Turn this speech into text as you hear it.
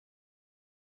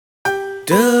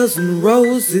Dozen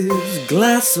roses,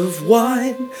 glass of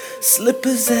wine,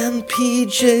 slippers and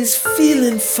PJs,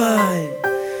 feeling fine.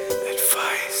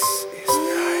 Advice is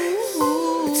nice.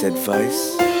 It's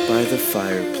advice by the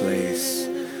fireplace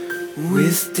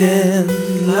with Dan,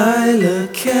 Lila,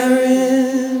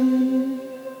 Karen.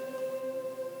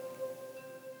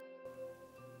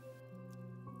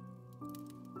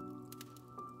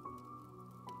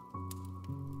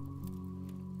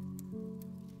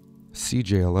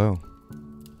 CJLO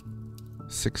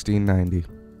 1690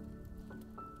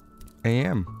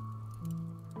 AM.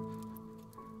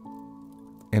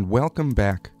 And welcome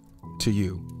back to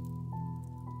you.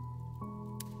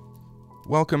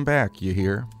 Welcome back, you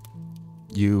hear?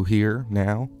 You here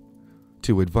now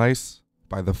to Advice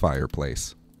by the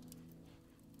Fireplace.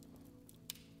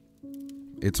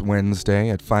 It's Wednesday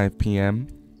at 5 p.m.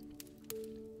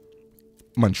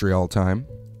 Montreal time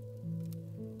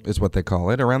is what they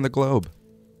call it around the globe.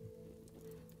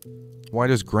 Why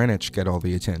does Greenwich get all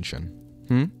the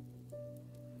attention?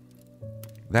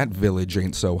 That village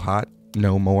ain't so hot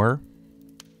no more.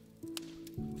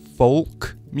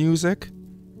 Folk music?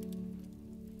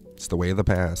 It's the way of the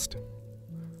past.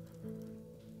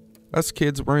 Us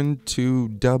kids were into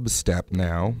dubstep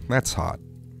now. That's hot.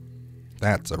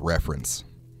 That's a reference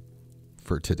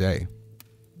for today.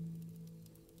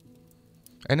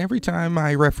 And every time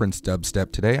I reference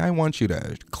dubstep today, I want you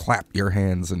to clap your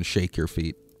hands and shake your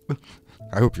feet.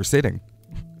 I hope you're sitting.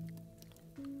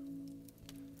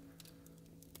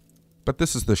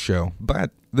 This is the show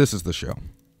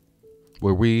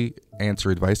where we answer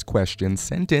advice questions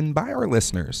sent in by our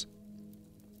listeners.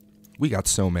 We got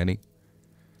so many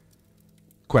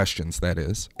questions, that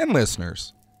is, and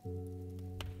listeners.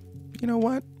 You know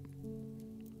what?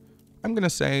 I'm going to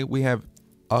say we have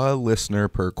a listener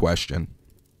per question.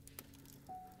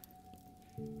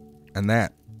 And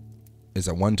that is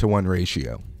a 1-to-1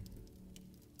 ratio.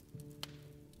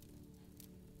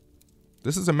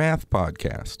 This is a math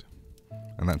podcast.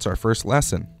 And that's our first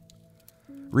lesson.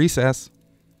 Recess.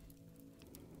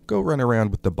 Go run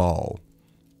around with the ball.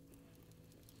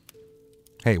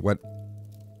 Hey, what's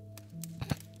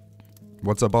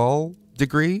a ball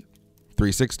degree?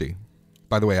 360.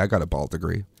 By the way, I got a ball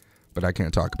degree, but I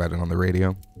can't talk about it on the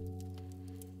radio.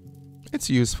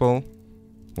 It's useful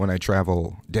when I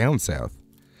travel down south.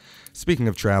 Speaking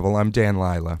of travel, I'm Dan,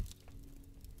 Lila,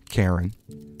 Karen,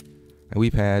 and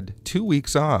we've had 2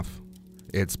 weeks off.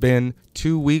 It's been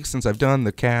 2 weeks since I've done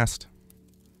the cast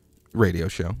radio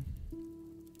show.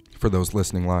 For those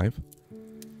listening live.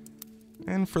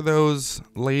 And for those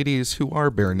ladies who are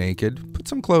bare naked, put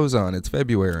some clothes on. It's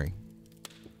February.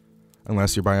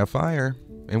 Unless you're by a fire,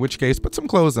 in which case, put some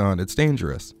clothes on. It's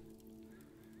dangerous.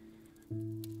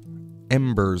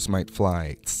 Embers might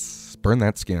fly. Burn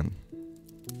that skin.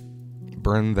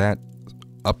 Burn that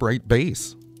upright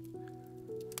base.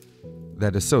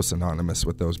 That is so synonymous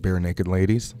with those bare naked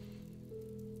ladies.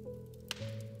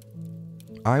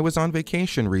 I was on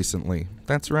vacation recently.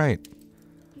 That's right.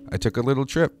 I took a little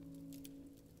trip.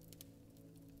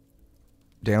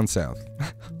 Down south.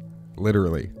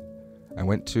 Literally. I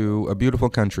went to a beautiful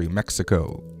country,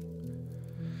 Mexico.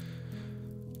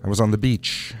 I was on the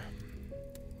beach.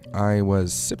 I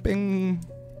was sipping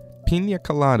pina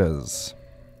coladas.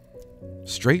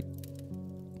 Straight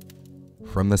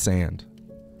from the sand.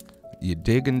 You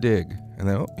dig and dig. And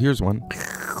then, here's one.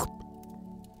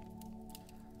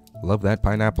 Love that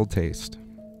pineapple taste.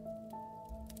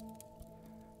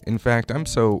 In fact, I'm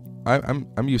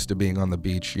used to being on the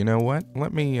beach. You know what?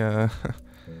 Let me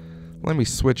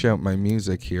switch out my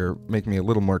music here. Make me a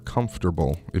little more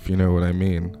comfortable, if you know what I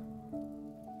mean.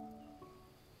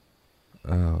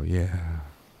 Oh, yeah.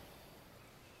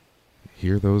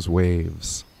 Hear those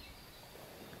waves.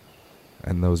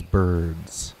 And those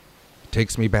birds.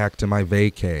 Takes me back to my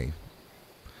vacay.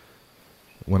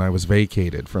 When I was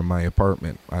vacated from my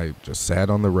apartment, I just sat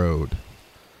on the road.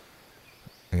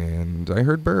 And I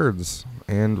heard birds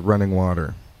and running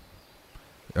water.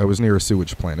 I was near a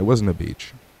sewage plant. It wasn't a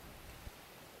beach.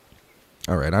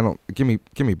 All right, give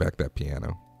me back that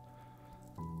piano.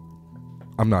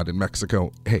 I'm not in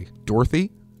Mexico. Hey,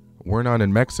 Dorothy, we're not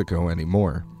in Mexico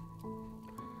anymore.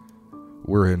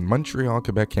 We're in Montreal,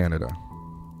 Quebec, Canada.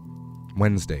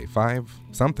 Wednesday,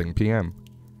 5-something p.m.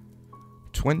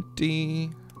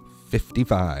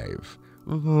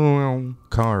 20:55.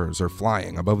 Cars are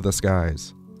flying above the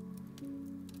skies.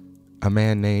 A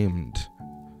man named...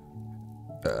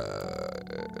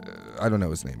 I don't know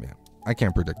his name yet. I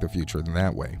can't predict the future in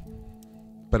that way.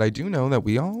 But I do know that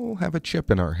we all have a chip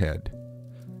in our head.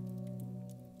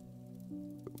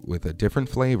 With a different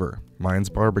flavor. Mine's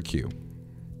barbecue.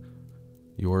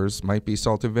 Yours might be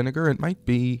salt and vinegar. It might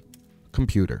be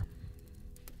computer.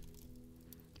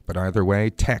 But either way,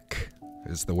 tech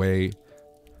is the way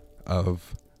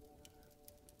of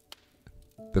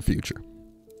the future.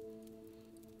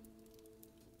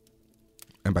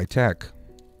 And by tech,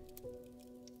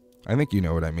 I think you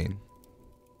know what I mean.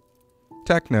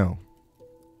 Techno.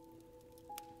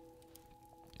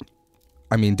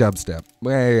 I mean dubstep.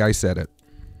 Hey, I said it.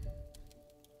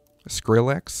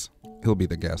 Skrillex, he'll be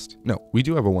the guest. No, we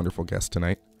do have a wonderful guest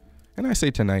tonight. And I say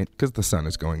tonight because the sun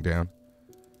is going down.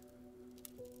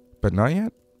 But not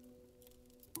yet.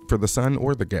 For the sun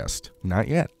or the guest. Not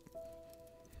yet.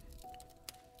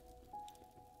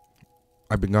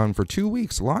 I've been gone for 2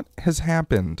 weeks. A lot has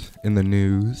happened in the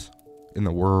news, in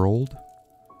the world.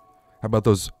 How about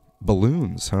those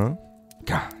balloons, huh?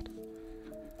 God.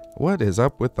 What is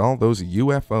up with all those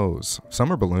UFOs?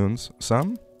 Some are balloons.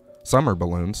 Some are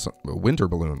balloons. Winter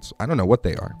balloons. I don't know what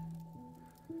they are.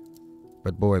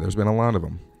 But boy, there's been a lot of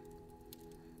them.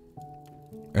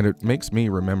 And it makes me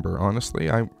remember, honestly,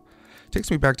 it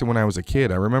takes me back to when I was a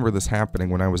kid. I remember this happening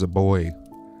when I was a boy.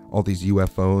 All these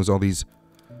UFOs, all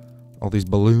these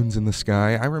balloons in the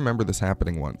sky. I remember this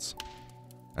happening once.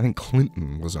 I think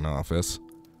Clinton was in office.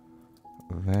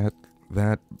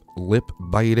 That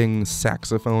lip-biting,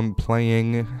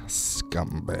 saxophone-playing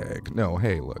scumbag. No,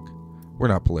 hey, look. We're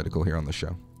not political here on the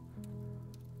show.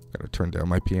 Gotta turn down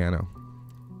my piano.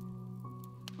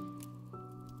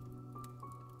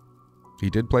 He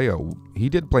did play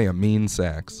a mean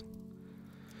sax.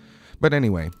 But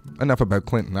anyway, enough about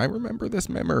Clinton. I remember this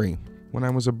memory when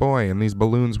I was a boy and these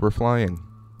balloons were flying.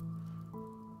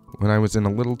 When I was in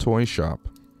a little toy shop.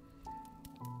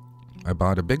 I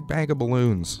bought a big bag of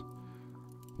balloons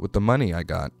with the money I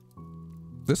got.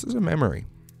 This is a memory.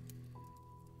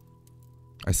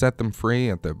 I set them free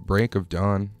at the break of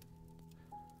dawn.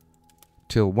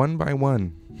 Till one by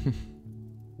one,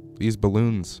 these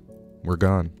balloons were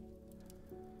gone.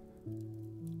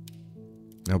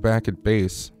 Now back at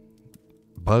base,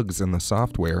 bugs in the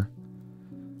software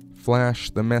flash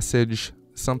the message,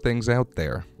 something's out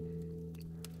there.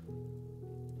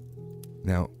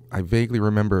 Now, I vaguely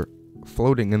remember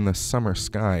floating in the summer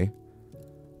sky,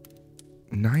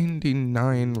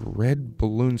 99 red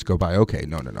balloons go by. Okay,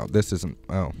 no, this isn't,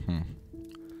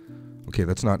 Okay,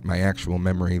 that's not my actual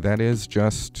memory. That is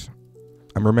just,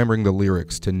 I'm remembering the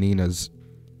lyrics to Nina's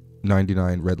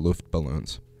 99 red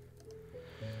Luftballons.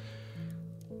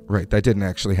 Right, that didn't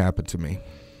actually happen to me.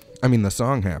 I mean, the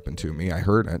song happened to me. I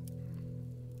heard it.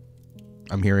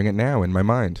 I'm hearing it now in my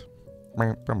mind.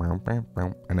 And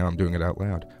now I'm doing it out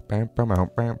loud.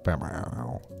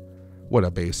 What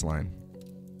a bass line.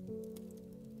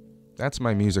 That's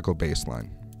my musical bass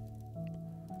line.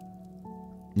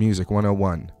 Music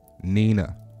 101,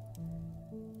 Nina.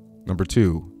 Number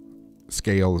 2,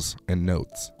 scales and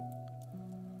notes.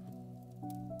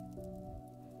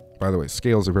 By the way,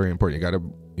 scales are very important.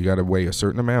 You gotta weigh a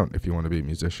certain amount if you want to be a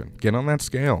musician. Get on that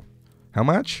scale. How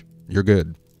much? You're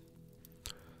good.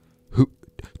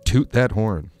 Toot that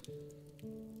horn.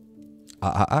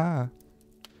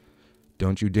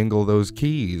 Don't you dingle those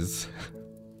keys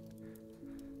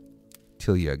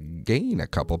till you gain a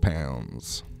couple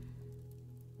pounds.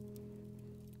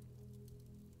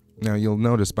 Now you'll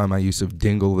notice by my use of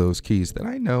dingle those keys that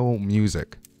I know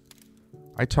music.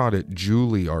 I taught at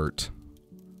Juilliard,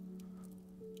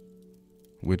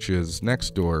 which is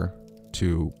next door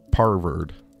to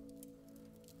Harvard.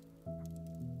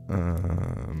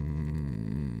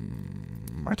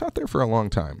 I taught there for a long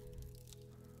time.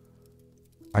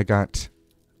 I got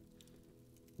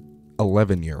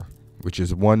 11 year, which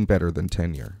is one better than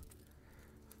 10 year.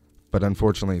 But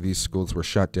unfortunately, these schools were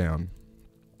shut down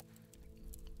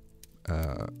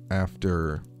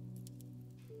after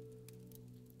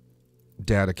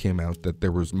data came out that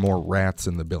there was more rats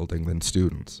in the building than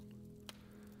students.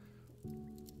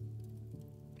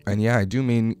 And yeah, I do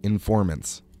mean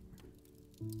informants.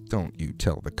 Don't you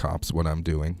tell the cops what I'm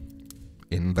doing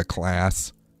in the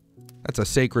class. That's a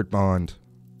sacred bond.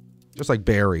 Just like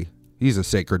Barry. He's a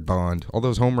sacred bond. All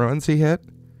those home runs he hit,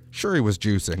 sure he was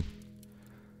juicing.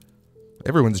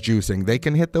 Everyone's juicing. They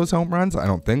can hit those home runs? I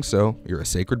don't think so. You're a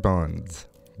sacred bond,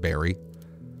 Barry.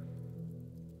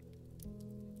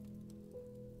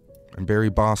 And Barry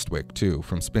Bostwick, too,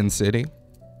 from Spin City.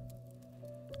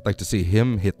 I'd like to see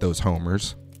him hit those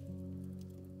homers.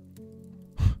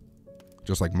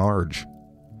 Just like Marge.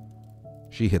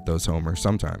 She hit those homers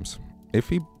sometimes, if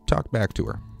he talked back to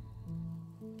her.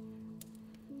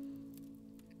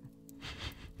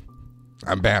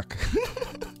 I'm back.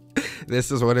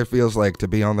 This is what it feels like to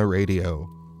be on the radio.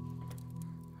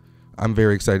 I'm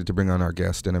very excited to bring on our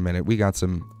guest in a minute. We got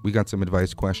some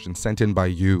advice questions sent in by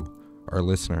you, our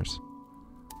listeners.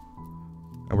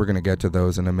 And we're going to get to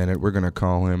those in a minute. We're going to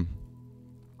call him.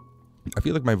 I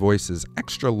feel like my voice is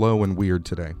extra low and weird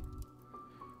today.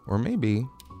 Or maybe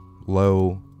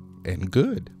low and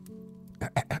good.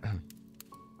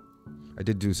 I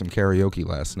did do some karaoke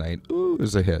last night. Ooh, it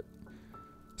was a hit.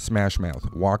 Smash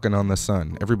Mouth, Walking on the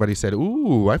Sun. Everybody said,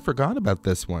 ooh, I forgot about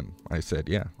this one. I said,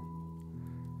 yeah.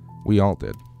 We all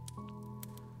did.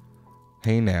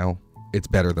 Hey Now, it's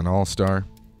better than All Star.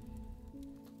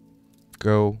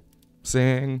 Go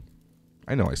sing.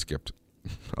 I know I skipped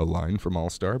a line from All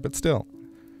Star, but still.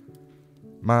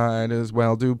 Might as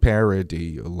well do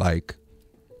parody like.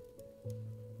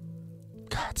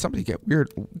 God, somebody get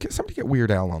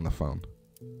Weird Al on the phone.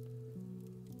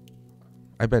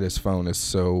 I bet his phone is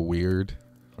so weird.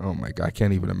 Oh my God, I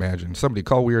can't even imagine. Somebody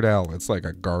call Weird Al. It's like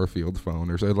a Garfield phone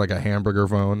or like a hamburger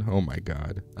phone. Oh my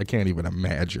God, I can't even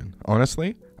imagine.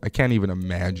 Honestly, I can't even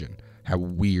imagine how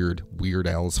weird Weird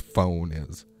Al's phone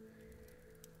is.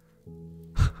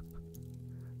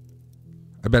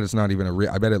 I bet it's not even a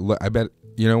real. I bet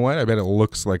you know what? I bet it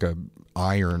looks like a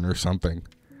iron or something.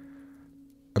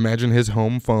 Imagine his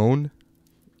home phone.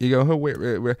 You go, oh,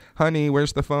 where, honey,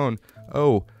 where's the phone?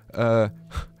 Oh,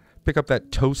 pick up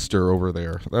that toaster over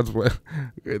there. That's what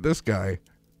this guy.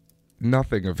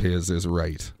 Nothing of his is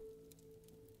right.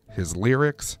 His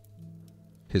lyrics,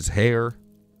 his hair,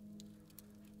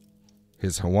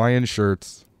 his Hawaiian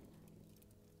shirts,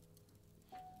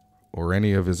 or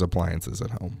any of his appliances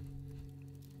at home.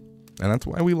 And that's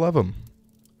why we love him.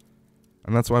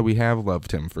 And that's why we have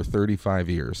loved him for 35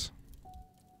 years.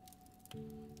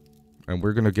 And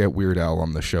we're going to get Weird Al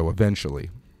on the show eventually.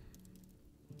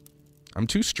 I'm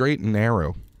too straight and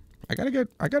narrow. I gotta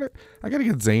get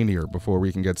zanier before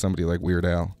we can get somebody like Weird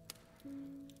Al.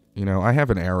 You know, I have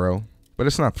an arrow, but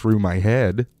it's not through my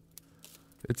head.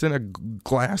 It's in a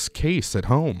glass case at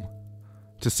home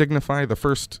to signify the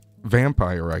first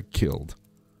vampire I killed.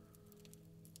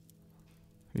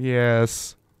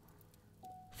 Yes.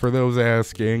 For those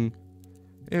asking,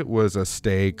 it was a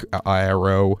steak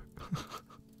arrow.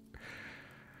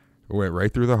 It went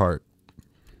right through the heart.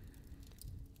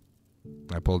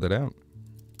 I pulled it out,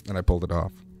 and I pulled it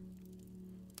off.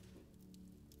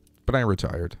 But I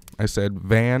retired. I said,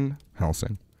 Van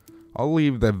Helsing, I'll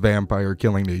leave the vampire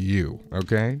killing to you,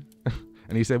 okay?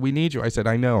 And he said, we need you. I said,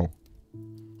 I know,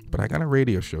 but I got a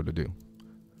radio show to do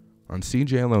on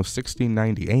CJLO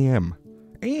 1690 AM.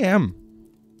 AM!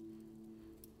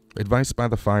 Advice by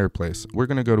the Fireplace. We're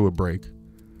going to go to a break,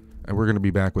 and we're going to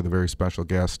be back with a very special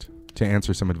guest to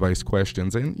answer some advice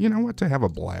questions, and you know what, to have a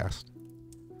blast.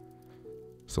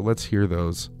 So let's hear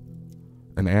those.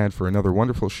 An ad for another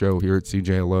wonderful show here at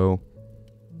CJLO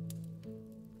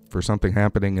for something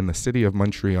happening in the city of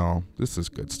Montreal. This is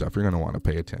good stuff. You're going to want to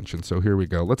pay attention. So here we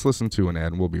go. Let's listen to an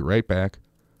ad, and we'll be right back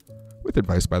with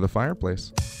Advice by the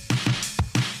Fireplace.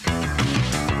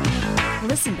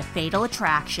 Listen to Fatal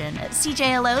Attraction,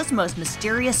 CJLO's most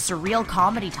mysterious, surreal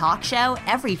comedy talk show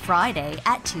every Friday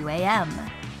at 2 a.m.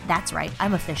 That's right,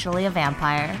 I'm officially a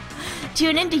vampire.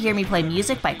 Tune in to hear me play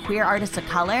music by queer artists of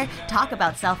color, talk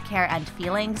about self-care and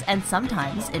feelings, and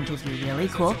sometimes interview really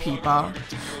cool people.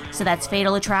 So that's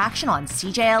Fatal Attraction on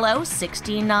CJLO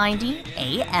 1690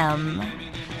 AM.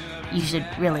 You should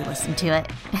really listen to it.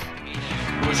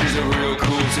 Well, she's a real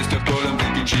cool sister, but I'm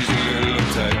thinking she's a little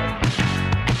uptight.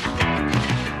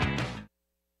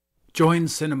 Join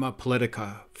Cinema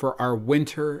Politica for our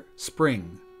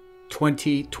Winter-Spring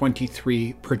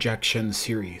 2023 projection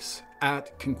series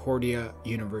at Concordia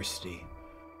University.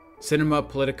 Cinema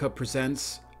Politica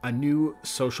presents A New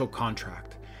Social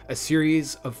Contract, a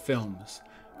series of films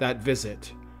that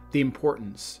visit the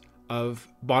importance of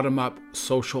bottom-up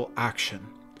social action,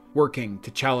 working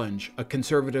to challenge a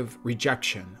conservative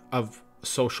rejection of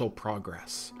social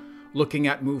progress, looking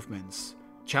at movements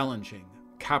challenging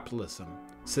capitalism,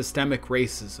 systemic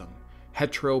racism,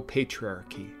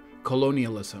 heteropatriarchy,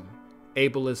 colonialism,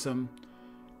 ableism,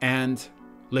 and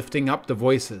lifting up the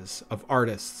voices of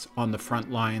artists on the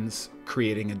front lines,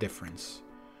 creating a difference.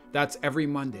 That's every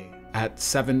Monday at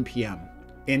 7 p.m.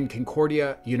 in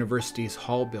Concordia University's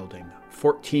Hall Building,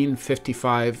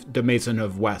 1455 de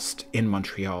Maisonneuve West in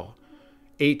Montreal.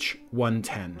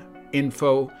 H110.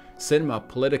 Info,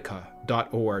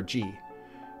 cinemapolitica.org.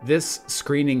 This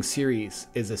screening series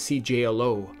is a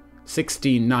CJLO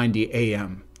 1690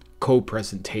 AM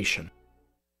co-presentation.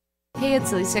 Hey,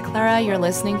 it's Alicia Clara. You're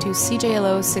listening to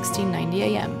CJLO 1690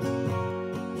 AM.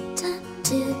 Time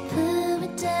to put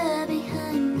it down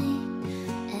behind me.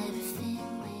 Everything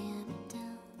weighing me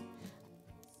down.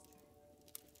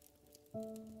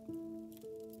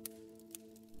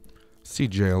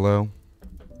 CJLO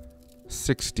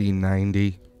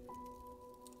 6090.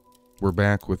 We're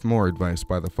back with more advice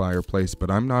by the fireplace,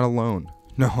 but I'm not alone.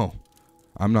 No,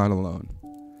 I'm not alone.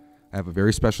 I have a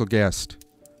very special guest,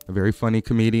 a very funny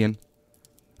comedian,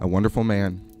 a wonderful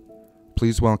man.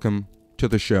 Please welcome to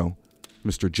the show,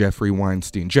 Mr. Jeffrey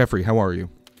Weinstein. Jeffrey, how are you?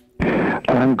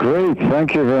 I'm great.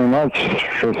 Thank you very much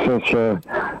for such a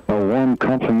warm,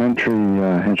 complimentary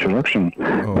introduction.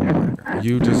 Oh,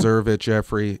 you deserve it,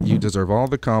 Jeffrey. You deserve all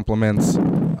the compliments.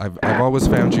 I've always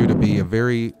found you to be a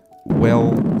very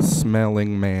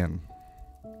well-smelling man.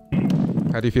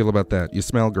 How do you feel about that? You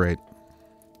smell great.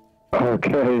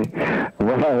 Okay.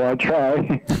 Well, I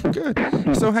try.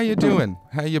 Good. So how you doing?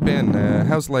 How you been?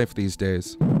 How's life these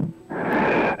days?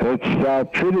 It's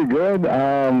pretty good.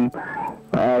 I'm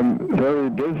very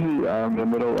busy. I'm in the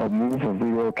middle of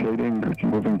relocating,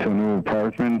 moving to a new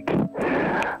apartment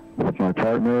with my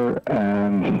partner,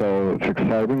 and so it's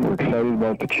exciting. We're excited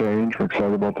about the change. We're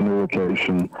excited about the new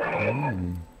location.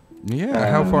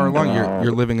 Yeah. How far along?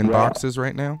 You're living in boxes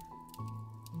right now?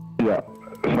 Yeah.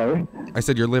 Sorry? I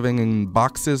said you're living in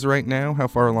boxes right now. How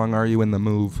far along are you in the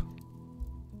move?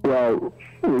 Well,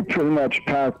 we pretty much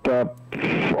packed up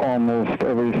almost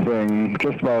everything,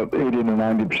 just about 80 to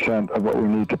 90% of what we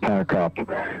need to pack up.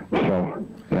 So,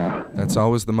 yeah. That's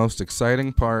always the most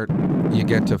exciting part. You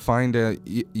get to find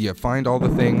you find all the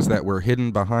things that were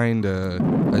hidden behind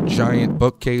a giant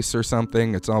bookcase or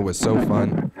something. It's always so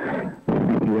fun.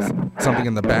 Yeah. Something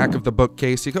in the back of the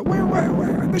bookcase. You go,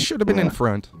 where? This should have been in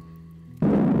front.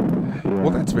 Well,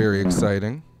 that's very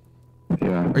exciting.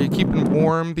 Yeah. Are you keeping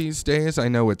warm these days? I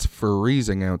know it's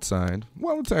freezing outside.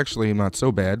 Well, it's actually not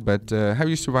so bad, but how are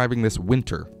you surviving this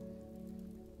winter?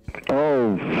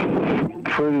 Oh,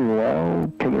 pretty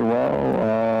well.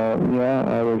 Yeah,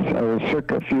 I was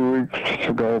sick a few weeks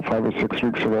ago, 5 or 6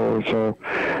 weeks ago or so,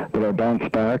 but I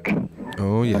bounced back.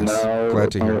 Oh yes, now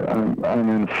glad to hear. I'm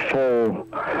in full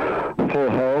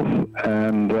health,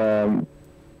 and I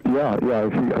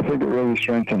think it really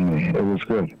strengthened me. It was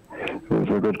good. It was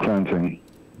a good cleansing.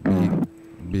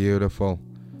 Beautiful.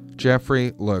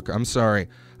 Jeffrey, look, I'm sorry.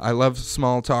 I love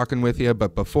small talking with you,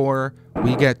 but before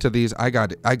we get to these, I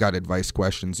got advice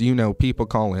questions. You know, people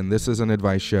call in. This is an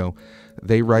advice show.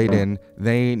 They write in.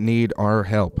 They need our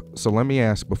help. So let me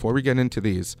ask, before we get into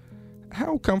these,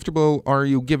 how comfortable are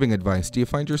you giving advice? Do you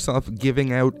find yourself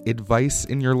giving out advice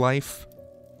in your life?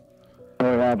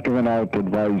 I've given out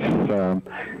advice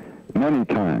many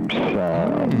times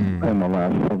in the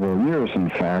last several years, in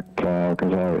fact,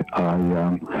 because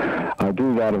I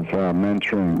do a lot of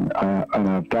mentoring, and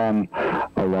I've done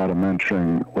a lot of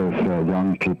mentoring with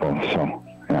young people, so,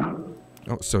 yeah.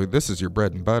 Oh, so this is your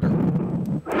bread and butter.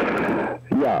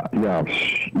 Yeah.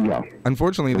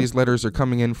 Unfortunately, these letters are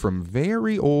coming in from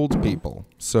very old people,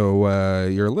 so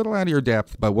you're a little out of your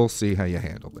depth, but we'll see how you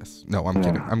handle this. No, I'm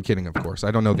kidding. I'm kidding, of course.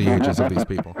 I don't know the ages of these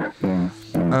people.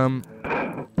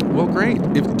 Well, great.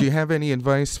 Do you have any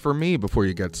advice for me before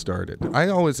you get started? I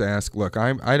always ask, look,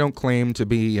 I don't claim to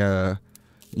be,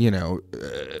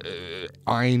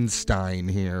 Einstein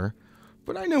here,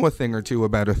 but I know a thing or two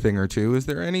about a thing or two. Is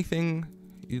there anything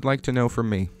you'd like to know from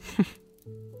me?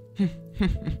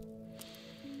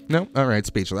 No? All right,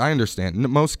 speechless. I understand.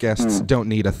 Most guests don't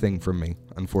need a thing from me,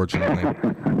 unfortunately.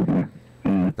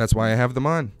 That's why I have them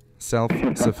on.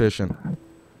 Self-sufficient.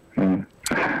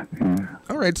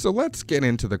 All right, so let's get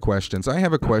into the questions. I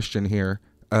have a question here.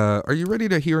 Are you ready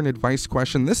to hear an advice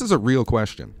question? This is a real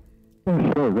question.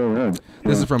 Sure, go ahead.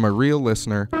 This is from a real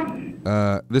listener.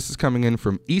 This is coming in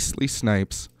from Eastleigh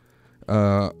Snipes,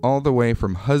 all the way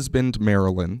from Husband,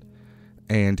 Maryland.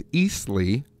 And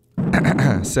Eastleigh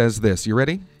says this. You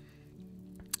ready?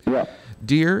 Yeah.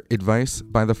 Dear Advice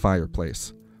by the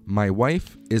Fireplace, my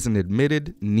wife is an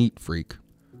admitted neat freak.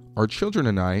 Our children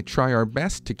and I try our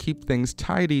best to keep things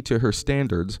tidy to her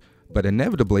standards, but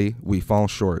inevitably we fall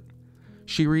short.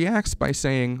 She reacts by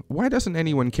saying, "Why doesn't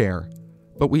anyone care?"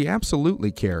 But we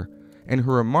absolutely care, and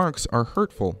her remarks are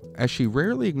hurtful as she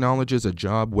rarely acknowledges a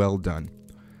job well done.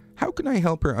 How can I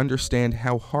help her understand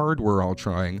how hard we're all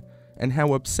trying and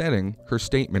how upsetting her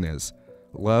statement is?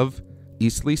 Love,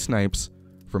 Eastleigh Snipes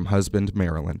from Husband,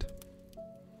 Maryland.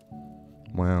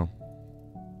 Wow.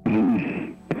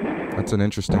 That's an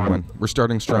interesting one. We're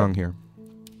starting strong here.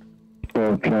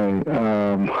 Okay.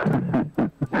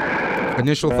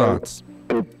 Initial thoughts.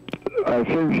 I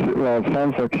think, well, it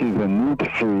sounds like she's a neat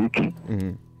freak.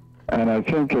 Mm-hmm. And I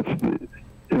think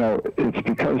it's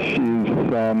because she's,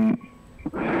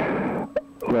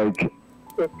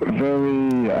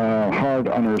 very hard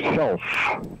on herself,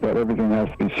 that everything has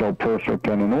to be so perfect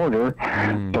and in order,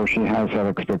 so she has that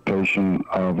expectation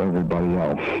of everybody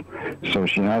else. So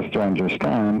she has to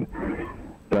understand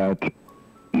that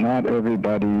not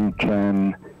everybody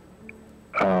can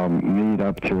meet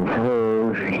up to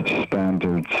her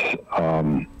standards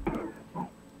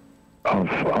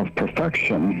of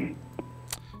perfection.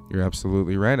 You're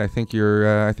absolutely right. I think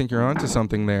you're onto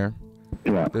something there.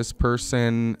 Yeah. This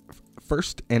person,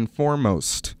 first and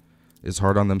foremost, is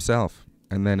hard on themselves,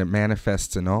 and then it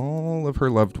manifests in all of her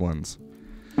loved ones.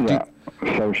 Yeah.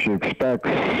 So she expects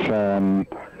that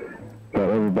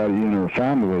everybody in her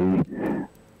family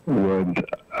would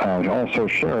also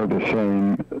share the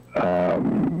same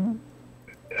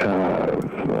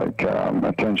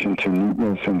attention to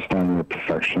neatness and standard of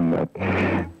perfection that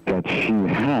she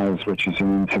has, which is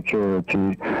an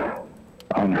insecurity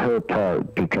on her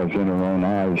part, because in her own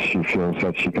eyes she feels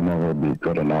that she can never be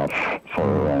good enough for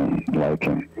her own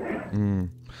liking.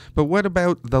 But what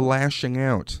about the lashing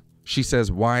out? She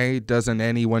says, "Why doesn't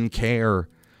anyone care?"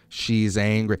 She's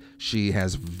angry. She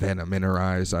has venom in her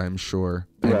eyes, I'm sure.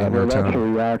 Yeah, well, that's a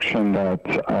reaction that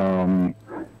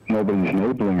nobody's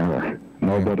enabling her.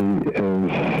 Nobody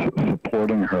is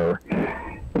supporting her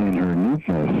in her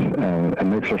neatness, and it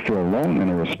makes her feel alone in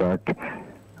a respect,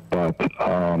 but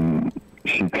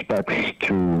she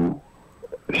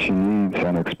needs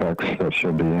and expects that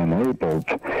she'll be enabled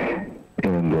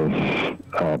in this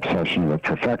obsession with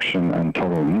perfection and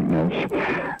total neatness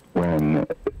when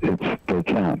they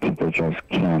just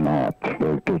cannot.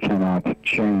 They cannot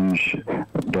change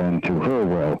bend to her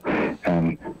will.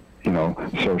 And,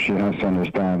 so she has to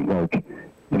understand,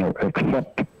 be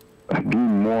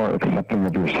more accepting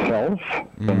of yourself,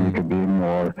 then you could be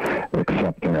more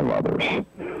accepting of others.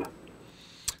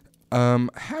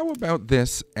 How about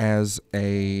this as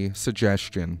a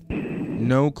suggestion?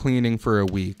 No cleaning for a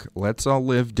week. Let's all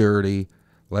live dirty.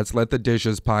 Let's let the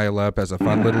dishes pile up as a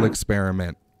fun little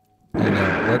experiment.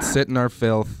 Let's sit in our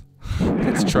filth.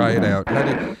 Let's try it out.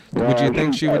 Would you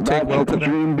think she would take well to that? That's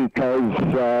extreme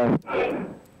because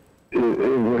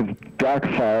it would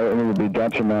backfire and it would be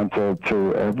detrimental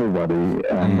to everybody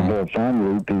and the whole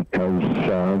family, because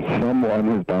someone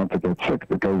is bound to get sick,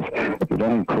 because if you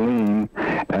don't clean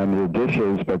and your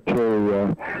dishes,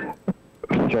 bacteria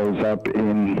shows up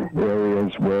in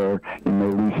areas where you may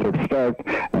least expect,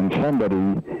 and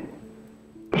somebody's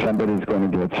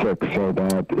going to get sick. So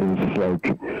that is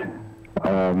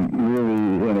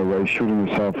really, in a way, shooting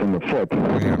yourself in the foot.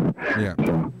 Yeah.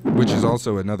 So, which is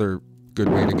also another good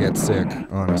way to get sick,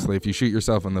 honestly. If you shoot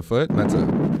yourself in the foot, that's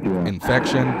an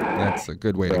infection. That's a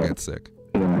good way to get sick.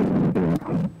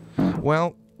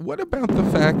 Well, what about the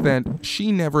fact that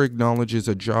she never acknowledges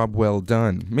a job well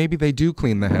done? Maybe they do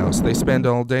clean the house. They spend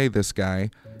all day, this guy,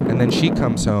 and then she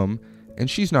comes home, and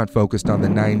she's not focused on the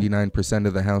 99%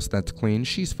 of the house that's clean.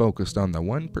 She's focused on the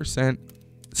 1%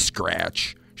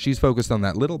 scratch. She's focused on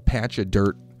that little patch of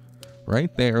dirt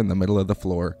right there in the middle of the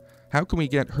floor. How can we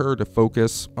get her to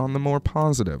focus on the more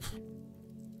positive?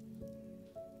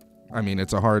 I mean,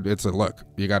 look,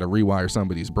 you got to rewire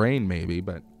somebody's brain maybe,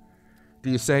 but do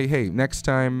you say, hey, next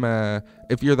time,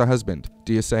 if you're the husband,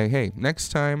 do you say, hey,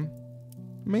 next time,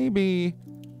 maybe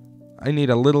I need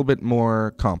a little bit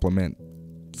more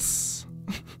compliments?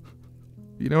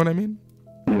 You know what I mean?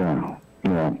 Yeah.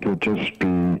 To just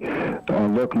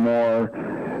look more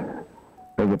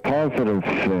at the positive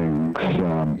things.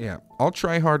 I'll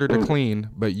try harder to clean,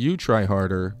 but you try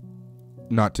harder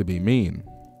not to be mean.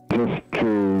 Just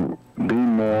to be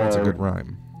more... That's a good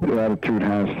rhyme. The attitude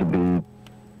has to be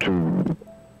to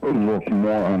look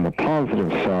more on the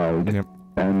positive side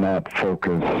and not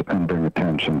focus and bring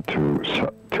attention to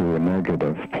a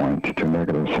negative point, to a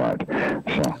negative side.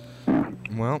 So,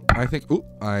 Well, I think...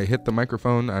 I hit the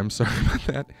microphone. I'm sorry about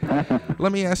that.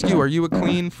 Let me ask you, are you a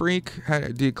clean freak?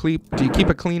 Do you keep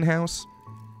a clean house?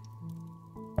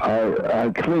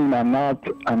 I clean. I'm not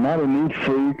a neat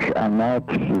freak. I'm not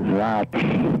that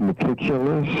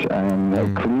meticulous.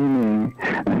 And cleaning.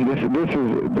 And this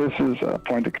is a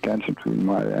point of contention between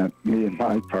me and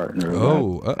my partner.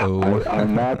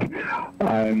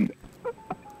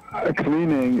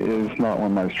 Cleaning is not one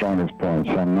of my strongest points.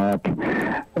 I'm not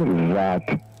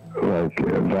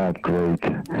that great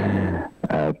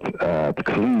at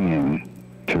cleaning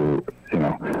to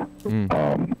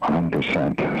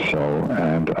 100%. So,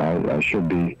 and I should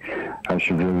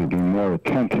really be more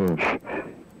attentive.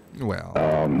 Well,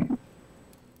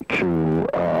 to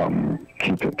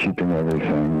keeping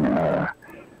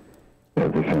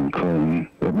everything clean.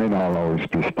 It may not always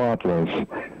be spotless,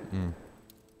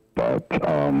 but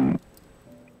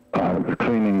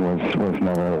cleaning was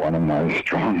never one of my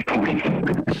strong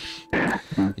points.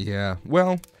 Yeah.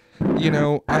 Well, you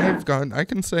know, I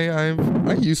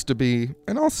used to be,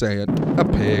 and I'll say it, a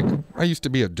pig. I used to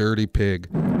be a dirty pig.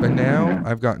 But now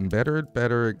I've gotten better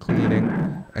at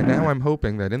cleaning, and now I'm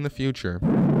hoping that in the future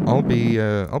I'll be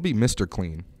Mr.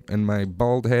 Clean. And my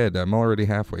bald head, I'm already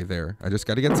halfway there. I just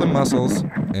got to get some muscles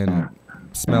and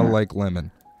smell like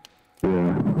lemon.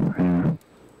 Yeah.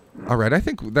 All right, I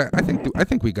think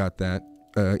we got that,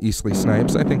 Eastleigh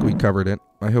Snipes. I think we covered it.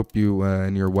 I hope you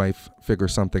and your wife figure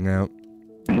something out.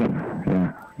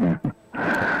 Yeah.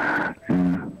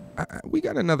 We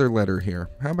got another letter here.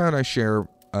 How about I share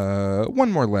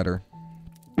one more letter?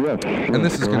 Yes. And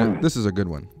this is a good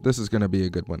one. This is gonna be a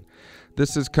good one.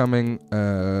 This is coming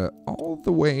all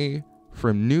the way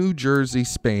from New Jersey,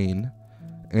 Spain,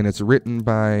 and it's written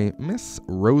by Miss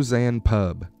Roseanne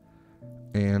Pub.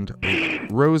 And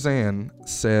Roseanne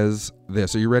says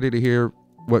this. Are you ready to hear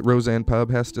what Roseanne Pub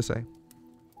has to say?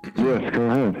 Yes, go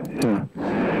ahead. Yeah.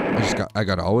 I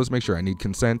gotta always make sure I need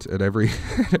consent at every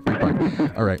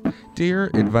point. All right. Dear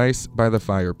Advice by the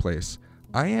Fireplace,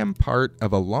 I am part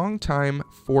of a long-time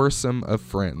foursome of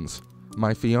friends.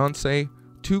 My fiance,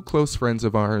 2 close friends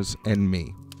of ours, and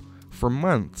me. For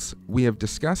months, we have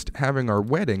discussed having our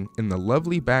wedding in the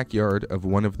lovely backyard of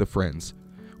one of the friends.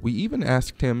 We even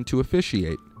asked him to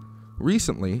officiate.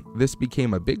 Recently, this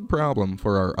became a big problem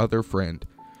for our other friend.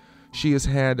 She has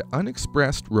had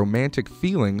unexpressed romantic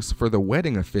feelings for the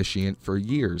wedding officiant for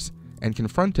years and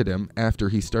confronted him after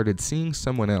he started seeing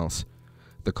someone else.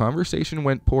 The conversation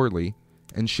went poorly,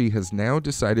 and she has now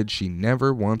decided she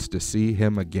never wants to see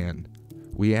him again.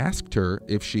 We asked her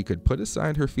if she could put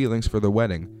aside her feelings for the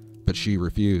wedding, but she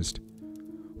refused.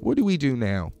 What do we do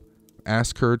now?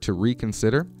 Ask her to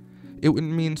reconsider? It would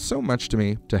mean so much to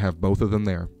me to have both of them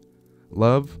there.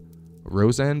 Love,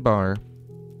 Roseanne Barr,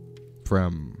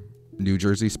 from New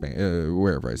Jersey, Spain,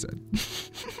 wherever I said.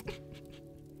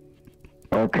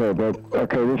 Okay, this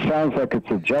sounds like it's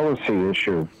a jealousy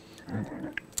issue.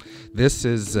 This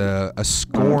is a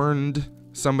scorned,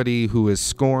 somebody who is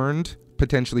scorned,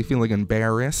 potentially feeling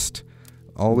embarrassed,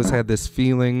 always had this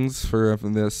feelings for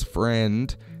this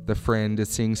friend. The friend is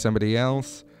seeing somebody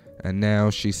else, and now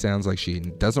she sounds like she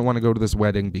doesn't want to go to this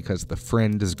wedding because the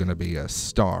friend is going to be a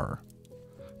star,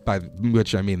 by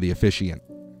which I mean the officiant.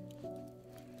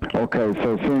 Okay,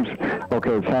 so it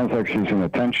sounds like she's an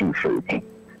attention freak.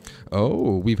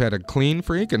 Oh, we've had a clean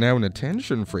freak and now an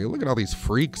attention freak. Look at all these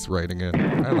freaks writing in.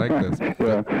 I like this.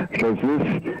 Yeah, because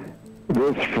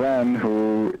this friend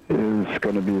who is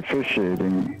going to be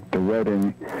officiating the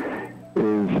wedding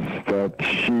is that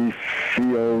she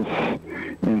feels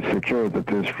insecure that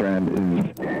this friend is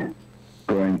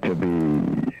going to be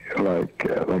like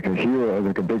a hero,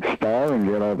 like a big star, and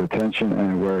get all the attention,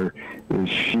 and where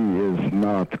she is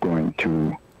not going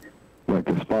to, like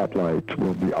the spotlight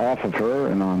will be off of her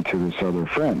and onto this other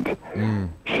friend.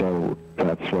 So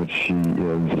that's what she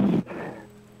is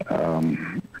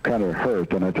kind of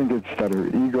hurt, and I think it's that her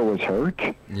ego is hurt.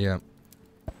 Yeah.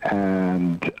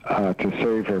 And to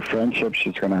save her friendship,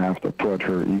 she's going to have to put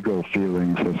her ego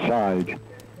feelings aside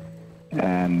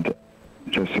and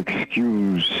just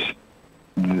excuse,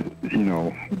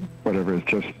 whatever,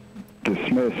 just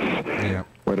dismiss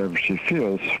whatever she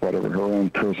feels, whatever her own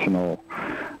personal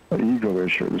ego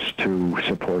issues, to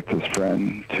support this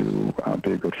friend, to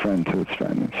be a good friend to this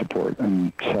friend and support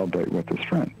and celebrate with this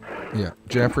friend. Yeah.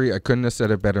 Jeffrey, I couldn't have said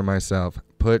it better myself.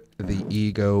 Put the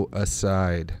ego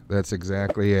aside. That's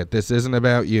exactly it. This isn't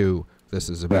about you. This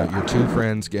is about your 2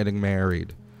 friends getting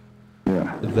married.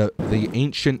 Yeah. The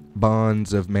ancient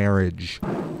bonds of marriage.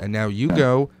 And now you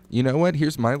go, you know what?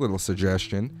 Here's my little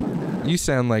suggestion. You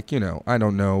sound like, I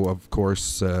don't know, of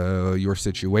course, your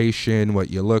situation, what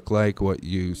you look like, what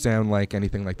you sound like,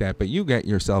 anything like that, but you get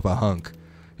yourself a hunk.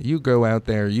 You go out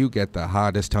there, you get the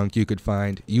hottest hunk you could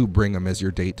find, you bring him as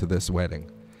your date to this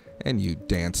wedding. And you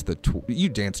dance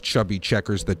Chubby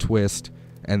Checkers the Twist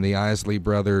and the Isley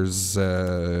Brothers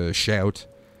Shout.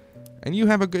 And you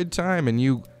have a good time, and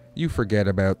you forget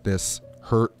about this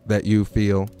hurt that you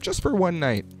feel just for one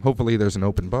night. Hopefully there's an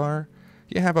open bar.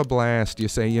 You have a blast. You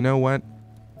say, you know what?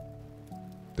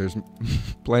 There's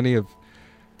plenty of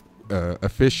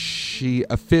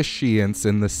officiants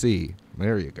in the sea.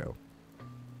 There you go.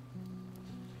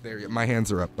 My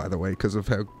hands are up, by the way, because of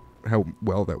how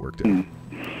well that worked out.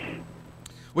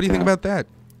 What do you think about that?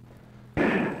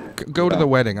 Go to the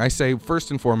wedding. I say,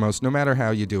 first and foremost, no matter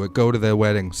how you do it, go to the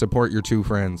wedding. Support your 2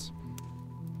 friends.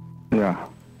 Yeah.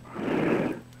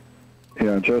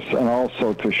 Yeah, and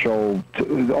also to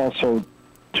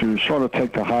sort of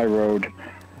take the high road,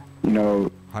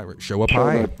 Show up show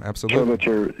high. that, Absolutely.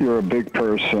 show that you're a big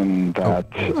person, that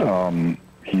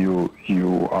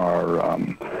you are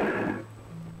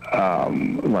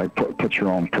like put your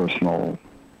own personal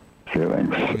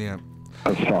feelings Yeah.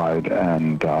 aside,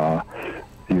 and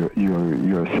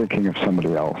you're thinking of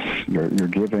somebody else. You're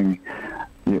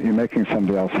making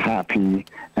somebody else happy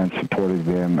and supporting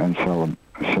them and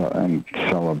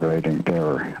celebrating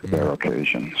their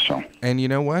occasion. So. And you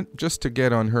know what? Just to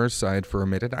get on her side for a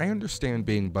minute, I understand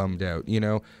being bummed out. You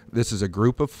know, this is a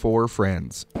group of 4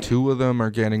 friends. 2 of them are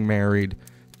getting married.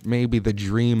 Maybe the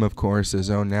dream, of course, is,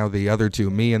 oh, now the other 2,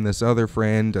 me and this other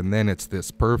friend, and then it's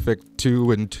this perfect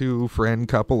 2 and 2 friend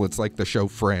couple. It's like the show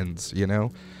Friends, you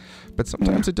know? But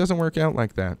sometimes it doesn't work out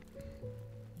like that.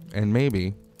 And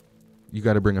maybe you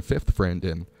got to bring a 5th friend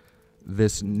in.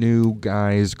 This new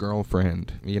guy's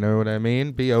girlfriend. You know what I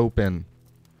mean? Be open.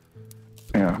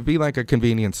 Yeah. Be like a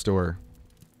convenience store.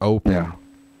 Open. Yeah.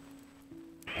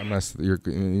 Unless you're,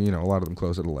 you know, a lot of them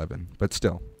close at 11. But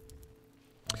still.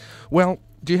 Well,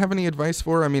 do you have any advice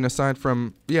for her? I mean, aside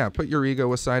from, put your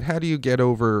ego aside. How do you get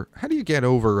over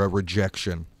a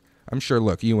rejection? I'm sure,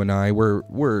 look, you and I, we're,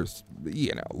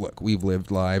 you know, look, we've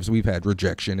lived lives. We've had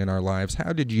rejection in our lives.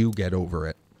 How did you get over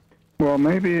it? Well,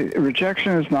 maybe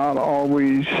rejection is not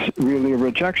always really a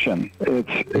rejection.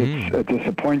 It's a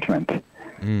disappointment.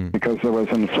 Because there was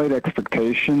an inflated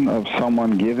expectation of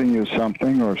someone giving you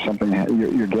something, or something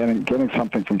you're getting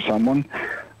something from someone,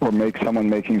 or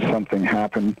making something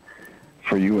happen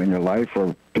for you in your life,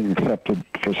 or being accepted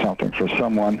for something for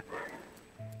someone.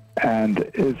 And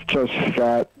it's just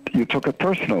that you took it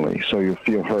personally, so you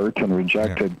feel hurt and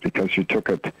rejected because you took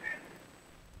it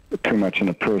too much in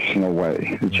a personal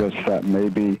way. It's just that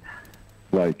maybe,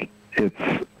 it's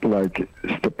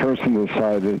the person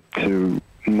decided to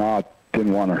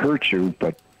didn't want to hurt you,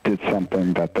 but did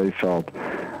something that they felt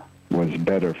was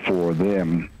better for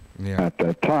them at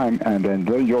that time, and then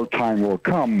your time will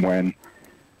come when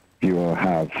you will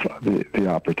have the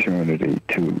opportunity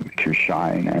to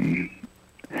shine and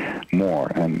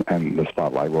more, and the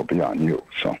spotlight will be on you.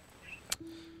 So.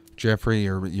 Jeffrey,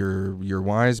 you're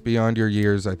wise beyond your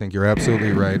years. I think you're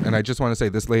absolutely right. And I just want to say,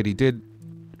 this lady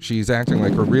she's acting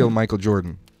like a real Michael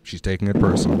Jordan. She's taking it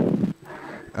personal.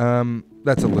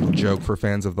 That's a little joke for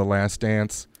fans of The Last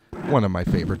Dance, one of my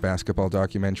favorite basketball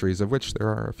documentaries, of which there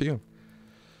are a few.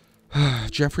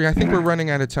 Jeffrey, I think we're running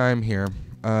out of time here.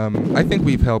 I think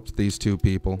we've helped these 2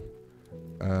 people.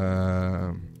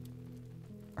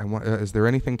 Is there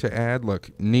anything to add? Look,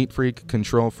 neat freak,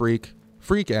 control freak,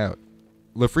 freak out.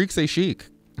 Le freak c'est chic,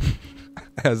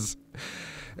 as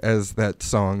that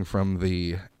song from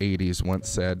the 80s once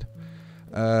said.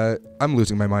 I'm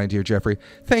losing my mind here, Jeffrey.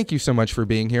 Thank you so much for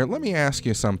being here. Let me ask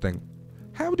you something.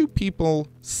 How do people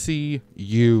see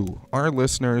you, our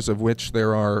listeners, of which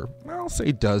there are, I'll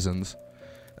say dozens?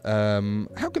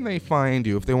 How can they find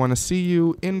you if they want to see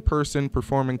you in person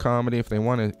performing comedy, if they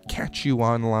want to catch you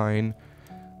online?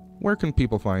 Where can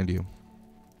people find you?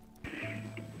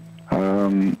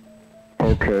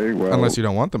 Okay, well... Unless you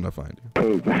don't want them to find you.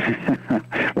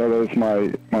 Well, there's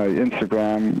my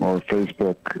Instagram or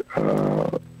Facebook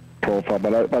profile,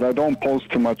 but I don't post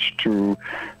too much to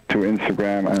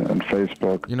Instagram and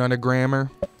Facebook. You're not a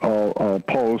grammer? I'll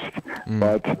post,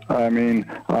 but, I mean,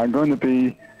 I'm going to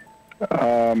be...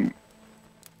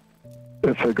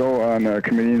 if I go on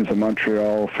Comedians of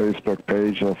Montreal Facebook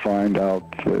page, they'll find out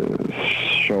the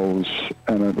shows,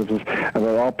 and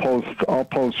I'll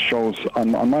post shows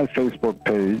on my Facebook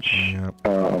page. Yep.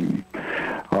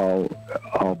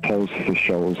 I'll post the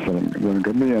shows that I'm going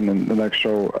to be in. And the next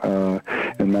show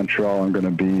in Montreal I'm going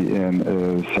to be in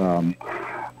is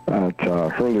at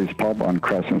Hurley's Pub on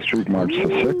Crescent Street, March the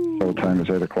 6th. Show time is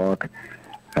 8 o'clock.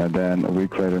 And then a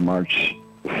week later, March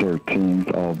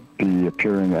 13th, I'll be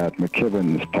appearing at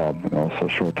McKibben's Pub, and also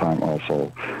showtime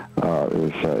also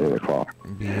is 8 o'clock.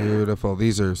 Beautiful.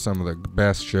 These are some of the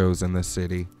best shows in the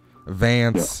city.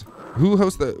 Vance. Yeah. Who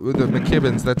hosts the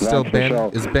McKibbens? That's Vance still Ben?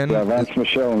 Michelle. Is Ben? Yeah, Vance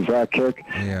Michelle and Zach Kick.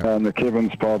 Yeah. And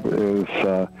McKibben's Pub is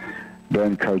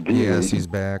Ben Cardili. Yes, he's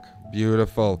back.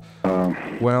 Beautiful.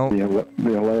 Well, the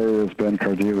hilarious Ben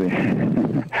Cardili.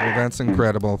 Well, that's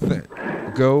incredible.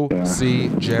 Go see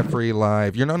Jeffrey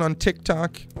live. You're not on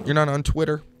TikTok? You're not on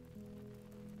Twitter?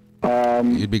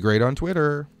 You'd be great on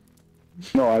Twitter.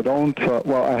 No, I don't.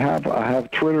 Well, I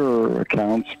have Twitter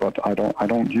accounts, but I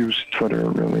don't use Twitter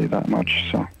really that much.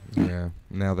 So. Yeah.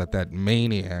 Now that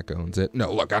maniac owns it.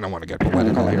 No, look, I don't want to get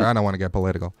political here. I don't want to get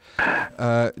political.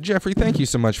 Jeffrey, thank you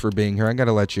so much for being here. I got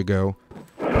to let you go.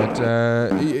 But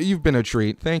you've been a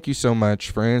treat. Thank you so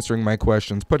much for answering my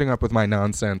questions, putting up with my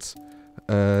nonsense.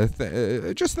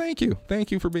 Just thank you.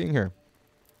 Thank you for being here.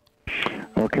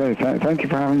 Okay, thank you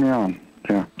for having me on.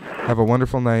 Yeah. Have a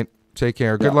wonderful night. Take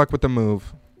care. Good luck with the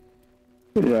move.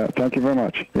 Yeah, thank you very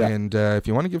much. Yeah. And if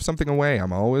you want to give something away,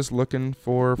 I'm always looking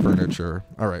for furniture.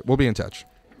 All right, we'll be in touch.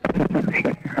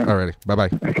 Okay. All righty, bye-bye.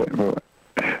 Okay, bye.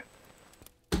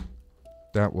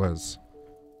 That was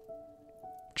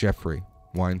Jeffrey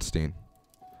Weinstein.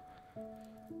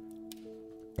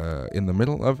 In the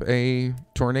middle of a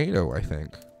tornado, I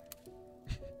think.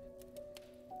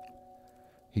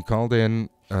 He called in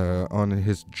on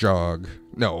his jog.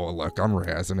 No, look, I'm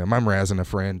razzing him. I'm razzing a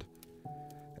friend.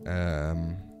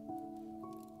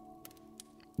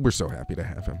 We're so happy to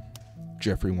have him.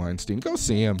 Jeffrey Weinstein. Go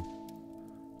see him.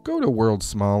 Go to World's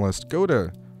Smallest. Go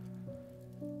to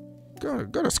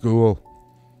school.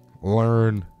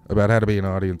 Learn about how to be an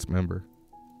audience member.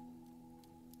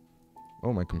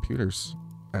 Oh, my computer's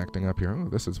acting up here. Oh,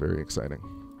 this is very exciting.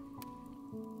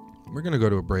 We're going to go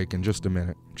to a break in just a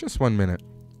minute. Just 1 minute.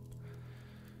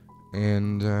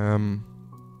 And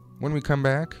when we come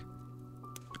back,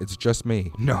 it's just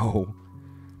me. No,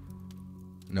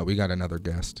 we got another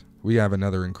guest. We have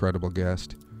another incredible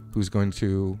guest who's going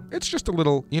to... It's just a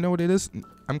little... You know what it is?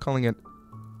 I'm calling it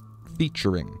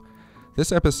featuring.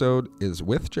 This episode is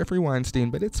with Jeffrey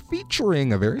Weinstein, but it's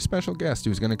featuring a very special guest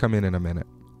who's going to come in a minute.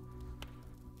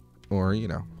 Or,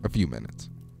 a few minutes.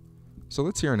 So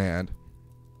let's hear an ad.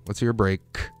 Let's hear a break.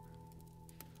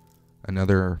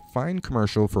 Another fine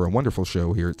commercial for a wonderful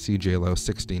show here at CJLO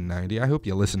 1690. I hope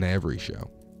you listen to every show.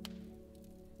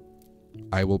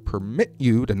 I will permit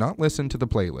you to not listen to the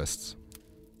playlists.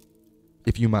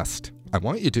 If you must. I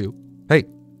want you to. Hey,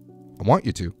 I want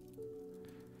you to.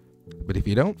 But if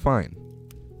you don't, fine.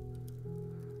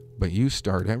 But you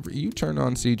turn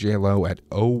on CJLO at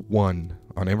 01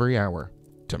 on every hour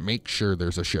to make sure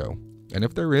there's a show. And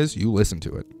if there is, you listen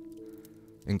to it.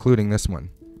 Including this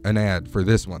one. An ad for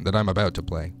this one that I'm about to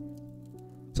play.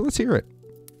 So let's hear it.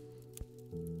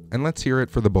 And let's hear it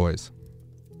for the boys.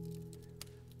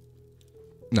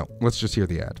 No, let's just hear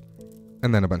the ad.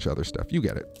 And then a bunch of other stuff. You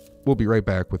get it. We'll be right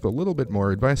back with a little bit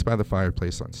more Advice by the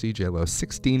Fireplace on CJLO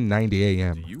 1690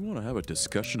 AM. Do you want to have a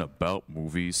discussion about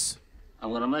movies? I'm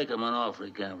going to make him an offer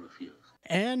he can't refuse.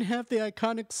 And have the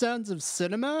iconic sounds of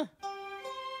cinema?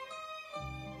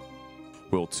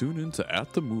 Well, tune in to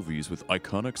At the Movies with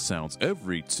Iconic Sounds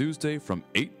every Tuesday from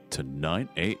 8 to 9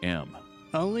 a.m.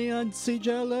 Only on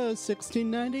CJLO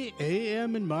 1690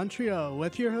 AM in Montreal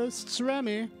with your hosts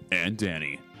Remy and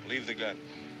Danny. Leave the gun.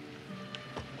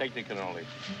 Technical only.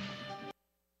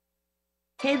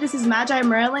 Hey, this is Magi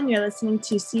Merlin. You're listening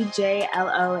to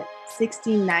CJLO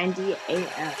 1690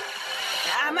 AM.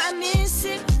 I might miss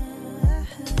it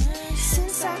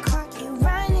since I caught you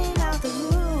running out the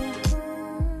room.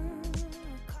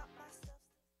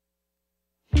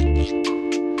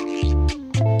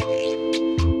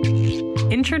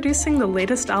 Introducing the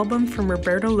latest album from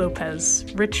Roberto Lopez,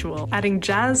 Ritual. Adding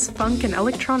jazz, funk, and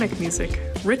electronic music,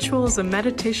 Ritual is a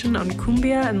meditation on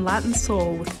cumbia and Latin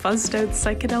soul with fuzzed-out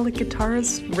psychedelic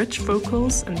guitars, rich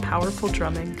vocals, and powerful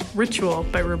drumming. Ritual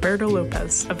by Roberto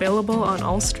Lopez, available on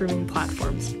all streaming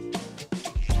platforms.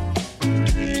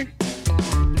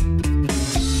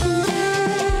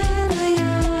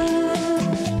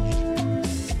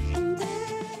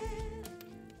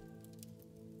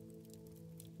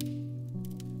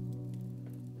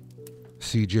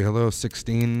 CJLO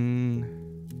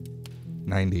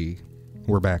 1690.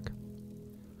 We're back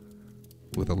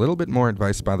with a little bit more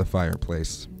Advice by the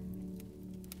Fireplace.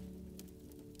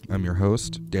 I'm your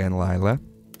host, Dan Lila.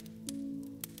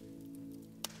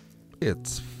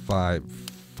 It's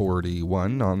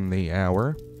 5:41 on the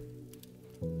hour.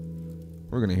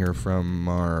 We're going to hear from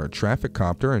our traffic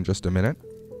copter in just a minute.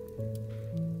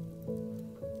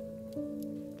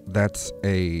 That's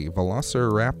a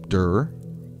Velociraptor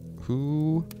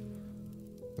who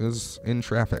is in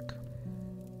traffic.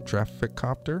 Traffic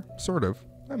copter? Sort of.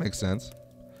 That makes sense.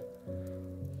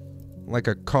 Like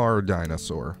a car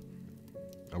dinosaur.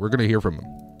 We're going to hear from him.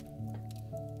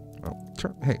 Oh,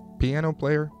 hey, piano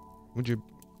player, would you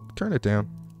turn it down?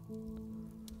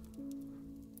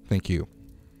 Thank you.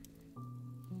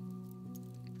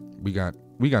 We got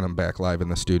him back live in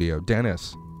the studio.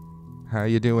 Dennis. How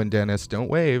you doing, Dennis? Don't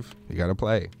wave. You got to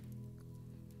play.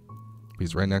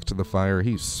 He's right next to the fire.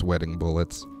 He's sweating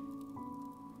bullets.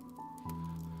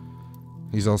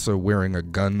 He's also wearing a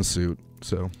gun suit,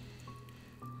 so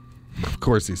of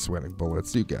course he's sweating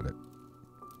bullets. You get it.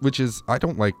 Which is, I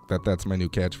don't like that that's my new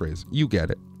catchphrase. You get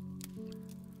it.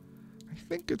 I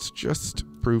think it's just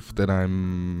proof that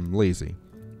I'm lazy.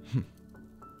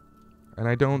 And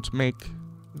I don't make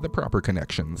the proper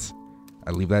connections.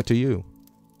 I leave that to you,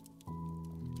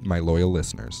 my loyal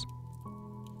listeners.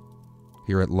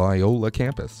 here at Loyola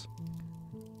campus,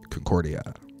 Concordia.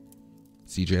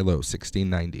 CJLO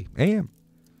 1690 AM.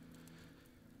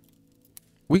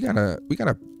 We got a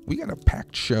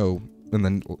packed show in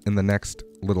the next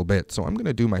little bit, so I'm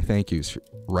gonna do my thank yous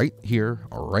right here,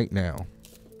 right now.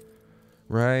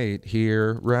 Right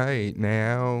here, right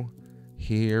now.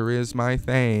 Here is my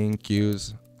thank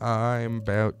yous I'm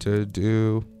about to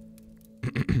do.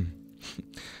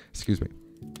 Excuse me.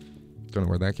 Don't know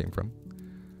where that came from.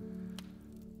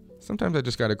 Sometimes I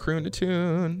just gotta croon to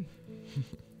tune.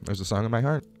 There's a song in my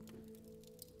heart.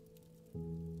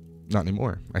 Not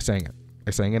anymore. I sang it.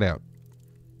 I sang it out.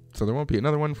 So there won't be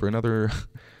another one for another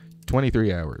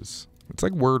 23 hours. It's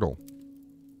like Wordle.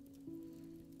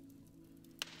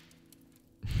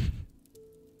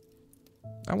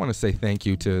 I want to say thank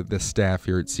you to the staff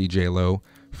here at CJLO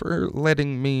for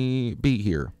letting me be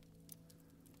here.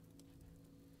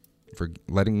 For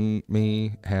letting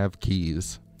me have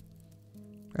keys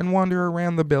and wander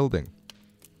around the building.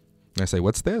 And I say,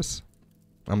 what's this?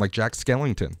 I'm like Jack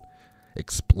Skellington,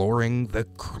 exploring the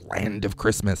land of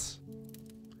Christmas.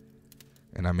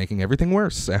 And I'm making everything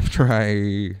worse after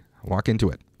I walk into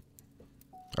it.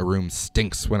 A room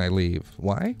stinks when I leave.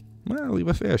 Why? Well, I leave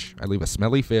a fish. I leave a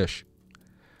smelly fish.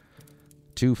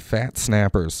 2 fat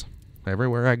snappers.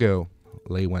 Everywhere I go.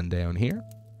 Lay one down here.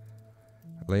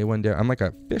 Lay one down. I'm like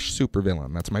a fish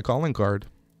supervillain. That's my calling card.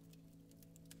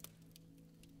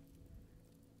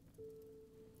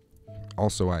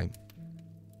 Also, I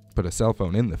put a cell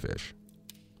phone in the fish.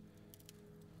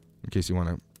 In case you want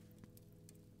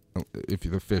to... If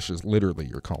the fish is literally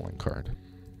your calling card.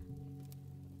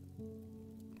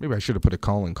 Maybe I should have put a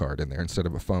calling card in there instead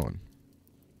of a phone.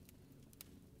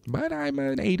 But I'm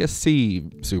an A to C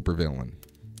supervillain.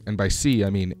 And by C, I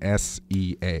mean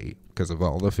S-E-A, because of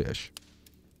all the fish.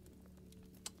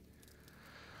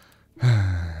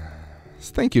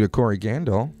 Thank you to Corey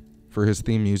Gandol for his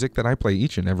theme music that I play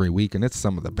each and every week, and it's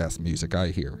some of the best music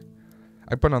I hear.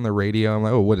 I put on the radio, I'm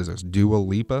like, oh, what is this, Dua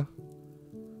Lipa?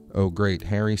 Oh, great,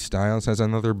 Harry Styles has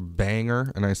another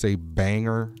banger, and I say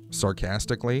banger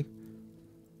sarcastically.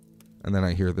 And then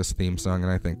I hear this theme song,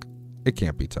 and I think, it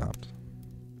can't be topped.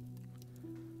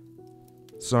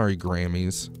 Sorry,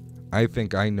 Grammys. I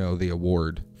think I know the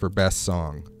award for best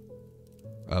song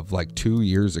of like 2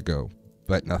 years ago,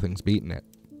 but nothing's beaten it.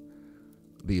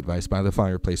 The Advice by the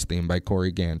Fireplace theme by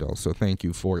Corey Gandol, so thank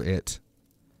you for it.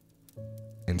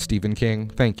 And Stephen King,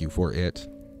 thank you for it.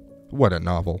 What a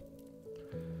novel.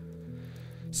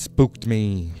 Spooked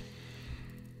me.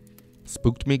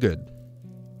 Spooked me good.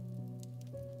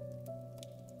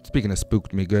 Speaking of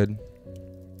spooked me good.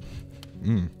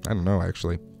 I don't know,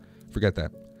 actually. Forget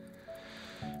that.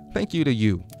 Thank you to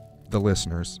you, the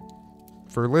listeners,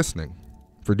 for listening,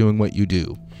 for doing what you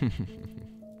do.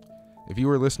 If you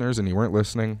were listeners and you weren't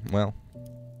listening, well,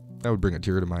 that would bring a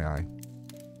tear to my eye.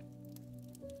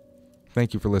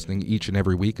 Thank you for listening each and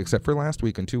every week, except for last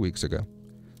week and 2 weeks ago.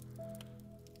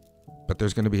 But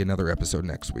there's going to be another episode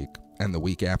next week, and the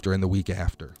week after, and the week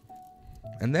after.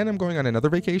 And then I'm going on another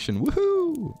vacation.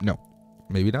 Woohoo! No,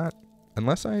 maybe not.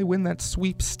 Unless I win that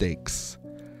sweepstakes,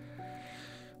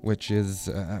 which is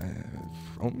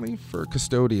only for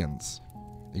custodians.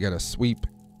 You got to sweep,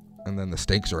 and then the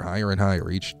stakes are higher and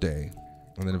higher each day.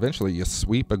 And then eventually you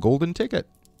sweep a golden ticket.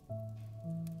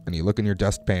 And you look in your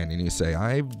dustpan and you say,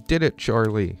 I did it,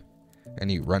 Charlie.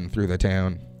 And you run through the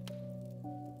town.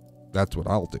 That's what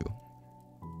I'll do.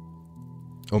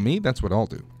 Oh, me? That's what I'll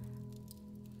do.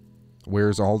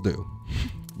 Where's Aldo?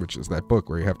 Which is that book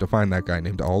where you have to find that guy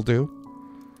named Aldo.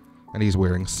 And he's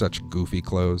wearing such goofy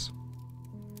clothes.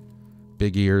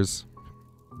 Big ears.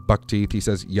 Buck teeth. He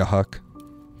says, yuck.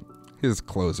 His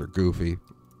clothes are goofy.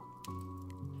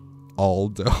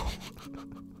 Aldo.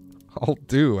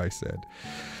 Aldo, I said.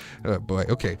 Oh, boy.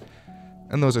 Okay.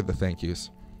 And those are the thank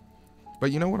yous.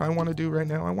 But you know what I want to do right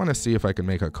now? I want to see if I can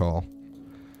make a call.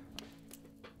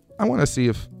 I want to see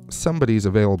if somebody's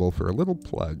available for a little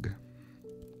plug.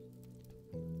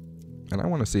 And I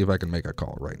want to see if I can make a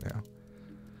call right now.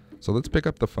 So let's pick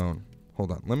up the phone.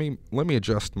 Hold on. Let me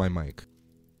adjust my mic.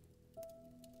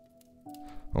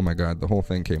 Oh my god, the whole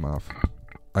thing came off.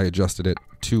 I adjusted it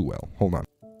too well. Hold on.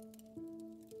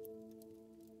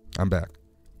 I'm back.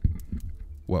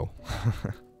 Whoa.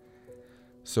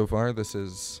 So far, this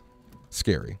is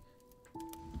scary.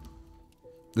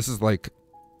 This is like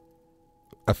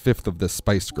a fifth of the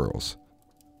Spice Girls.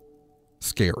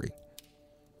 Scary.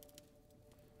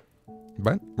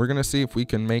 But we're going to see if we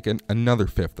can make another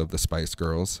fifth of the Spice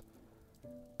Girls.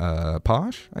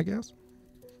 Posh, I guess?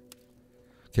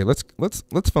 Okay,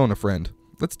 let's phone a friend.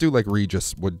 Let's do like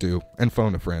Regis would do and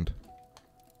phone a friend.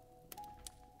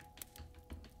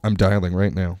 I'm dialing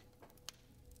right now.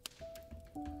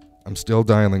 I'm still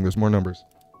dialing. There's more numbers.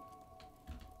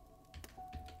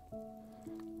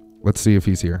 Let's see if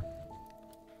he's here.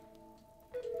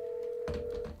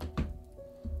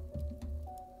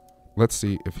 Let's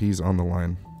see if he's on the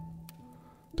line.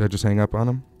 Did I just hang up on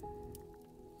him?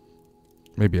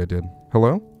 Maybe I did.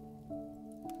 Hello?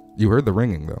 You heard the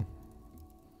ringing, though.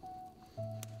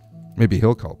 Maybe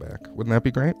he'll call back. Wouldn't that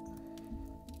be great?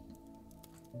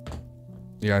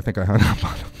 Yeah, I think I hung up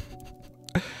on him.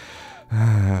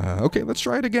 Okay, let's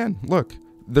try it again. Look,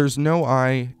 there's no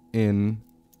I in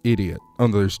idiot. Oh,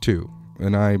 there's two.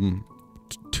 And I'm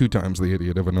 2 times the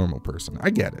idiot of a normal person. I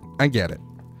get it.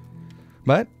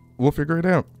 But we'll figure it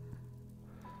out.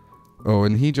 Oh,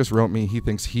 and he just wrote me, he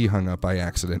thinks he hung up by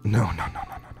accident. No.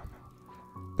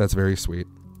 That's very sweet.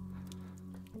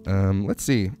 Let's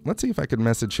see if I could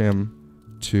message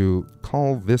him to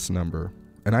call this number.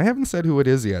 And I haven't said who it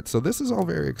is yet, so this is all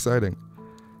very exciting.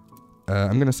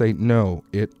 I'm going to say, no,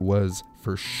 it was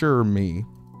for sure me.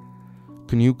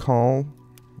 Can you call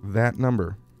that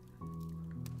number?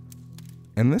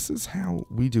 And this is how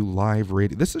we do live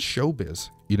radio. This is showbiz,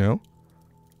 you know?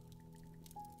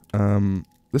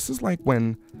 This is like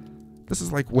when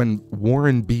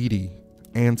Warren Beatty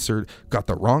got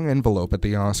the wrong envelope at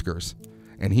the Oscars,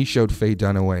 and he showed Faye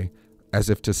Dunaway as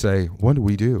if to say, what do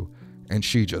we do? And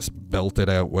she just belted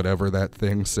out whatever that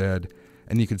thing said.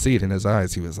 And you could see it in his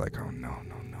eyes. He was like, oh, no,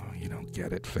 you don't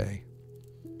get it, Faye.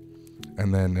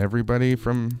 And then everybody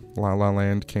from La La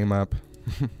Land came up.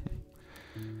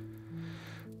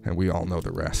 And we all know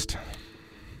the rest.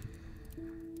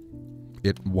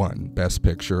 It won Best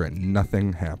Picture and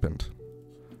nothing happened.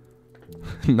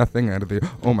 Nothing out of the...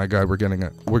 Oh my God, we're getting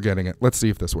it. Let's see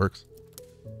if this works.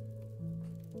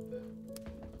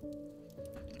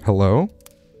 Hello?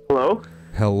 Hello?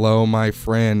 Hello, my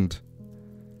friend.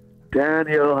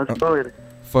 Daniel, how's it going?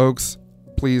 Folks,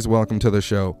 please welcome to the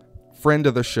show. Friend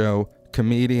of the show,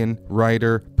 comedian,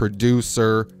 writer,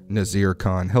 producer, Nazir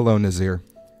Khan. Hello, Nazir.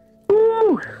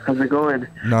 Woo! How's it going?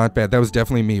 Not bad. That was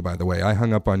definitely me, by the way. I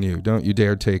hung up on you. Don't you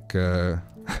dare take... That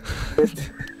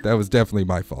was definitely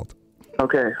my fault.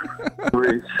 Okay.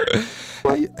 Great.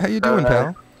 How you doing,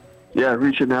 pal? Yeah,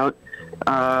 reaching out.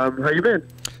 How you been?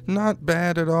 Not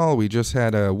bad at all. We just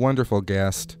had a wonderful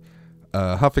guest,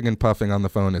 huffing and puffing on the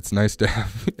phone. It's nice to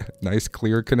have a nice,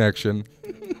 clear connection.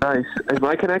 Nice. Is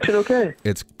my connection okay?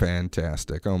 It's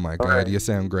fantastic. Oh, my God. Right. You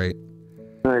sound great.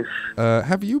 Nice.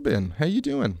 Have you been? How you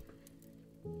doing?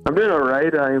 I'm doing all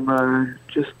right. I'm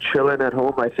just chilling at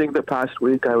home. I think the past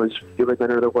week I was feeling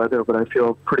under the weather, but I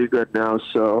feel pretty good now,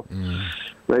 so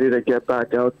ready to get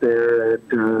back out there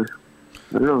and,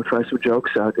 I don't know, try some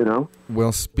jokes out, you know?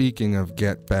 Well, speaking of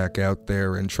get back out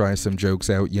there and try some jokes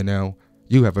out, you know,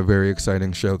 you have a very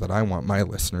exciting show that I want my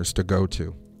listeners to go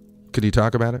to. Could you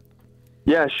talk about it?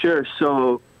 Yeah, sure.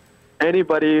 So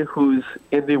anybody who's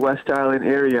in the West Island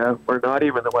area, or not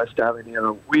even the West Island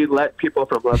area, we let people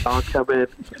from Laban come in.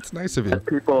 That's nice of you. And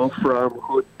people from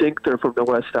who think they're from the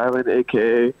West Island,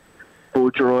 a.k.a.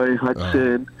 Boudreaux,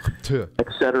 Hudson,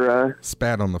 etc.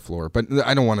 Spat on the floor. But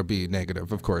I don't want to be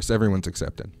negative, of course. Everyone's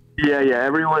accepted. Yeah,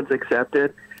 everyone's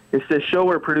accepted. It's the show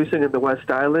we're producing in the West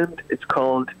Island. It's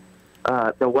called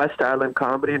the West Island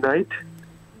Comedy Night.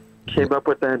 Came up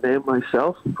with that name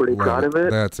myself. I'm pretty proud of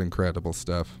it. That's incredible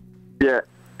stuff. Yeah,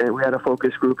 and we had a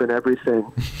focus group and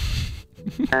everything.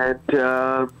 And,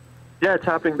 it's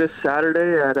happening this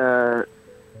Saturday at a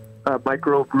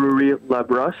microbrewery, La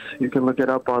Brosse. You can look it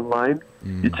up online.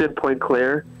 It's in Pointe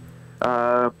Claire.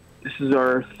 This is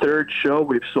our third show.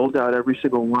 We've sold out every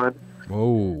single one.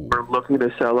 Whoa. We're looking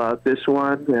to sell out this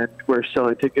one, and we're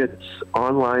selling tickets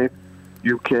online.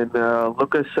 You can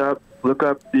look us up. Look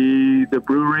up the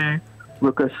brewery.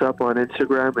 Look us up on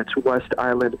Instagram. It's West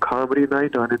Island Comedy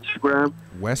Night on Instagram.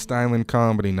 West Island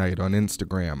Comedy Night on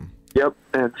Instagram. Yep,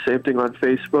 and same thing on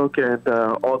Facebook, and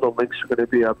all the links are going to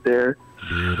be up there.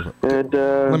 Beautiful. And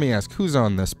let me ask, who's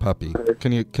on this puppy?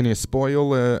 Can you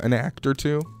spoil an act or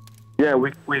two? Yeah,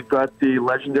 we got the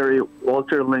legendary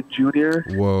Walter Ling Jr.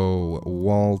 Whoa,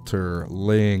 Walter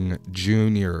Ling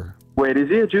Jr. Wait, is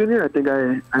he a junior? I think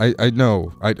I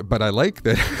know, but I like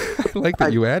that. I like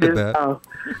that you added that. Now.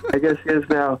 I guess he is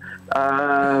now.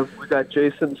 We got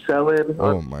Jason Sellin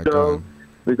on the show. God.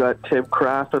 We got Tim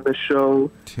Kraft on the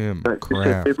show. Tim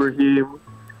Kraft. Ibrahim.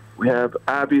 We have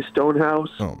Abby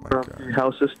Stonehouse from the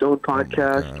House of Stone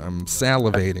podcast. I'm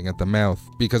salivating at the mouth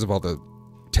because of all the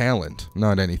talent,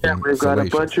 not anything. Yeah, we've got a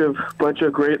bunch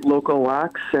of great local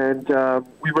acts, and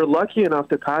we were lucky enough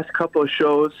the past couple of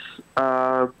shows.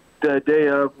 The day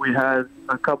of, we had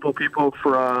a couple people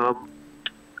from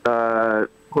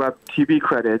who have TV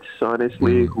credits,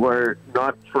 honestly, who are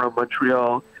not from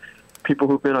Montreal. People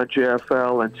who've been on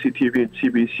JFL and CTV and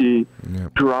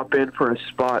CBC drop in for a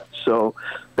spot. So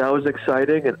that was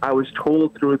exciting. And I was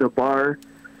told through the bar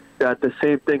that the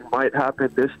same thing might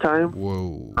happen this time.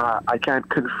 Whoa. I can't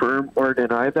confirm or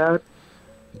deny that.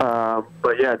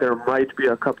 But yeah, there might be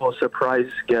a couple of surprise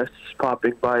guests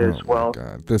popping by as well.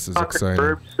 God, this is not exciting.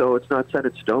 Confirmed, so it's not set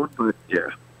in stone, but yeah.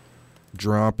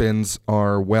 Drop-ins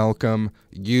are welcome.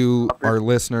 You, our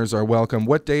listeners, are welcome.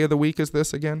 What day of the week is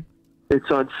this again? It's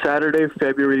on Saturday,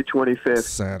 February 25th.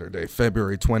 Saturday,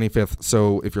 February 25th.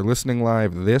 So if you're listening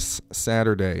live this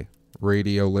Saturday,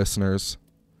 radio listeners,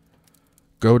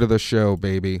 go to the show,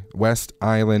 baby. West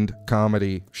Island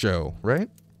Comedy Show, right?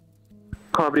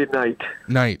 Comedy night.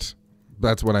 Night.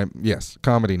 That's what yes,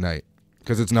 comedy night.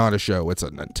 Because it's not a show, it's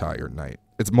an entire night.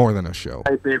 It's more than a show.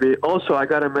 Hi, baby. Also, I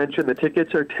got to mention the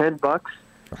tickets are $10.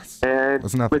 And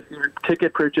with your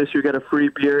ticket purchase, you get a free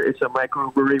beer. It's a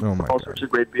microbrewery with all sorts of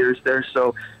great beers there.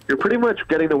 So you're pretty much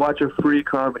getting to watch a free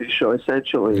comedy show,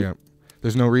 essentially. Yeah.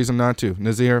 There's no reason not to.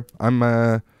 Nazir, I'm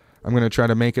going to try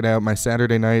to make it out. My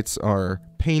Saturday nights are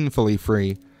painfully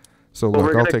free. So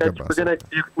look, I'll take a bus.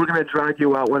 We're gonna drag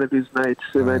you out one of these nights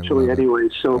eventually, anyway.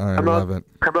 So come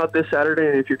out this Saturday,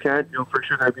 and if you can't, you'll for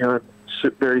sure have me on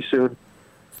very soon.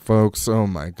 Folks, oh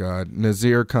my God,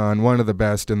 Nazir Khan, one of the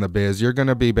best in the biz. You're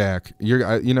gonna be back.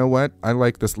 You know what? I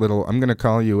like this little. I'm gonna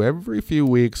call you every few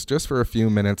weeks, just for a few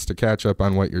minutes, to catch up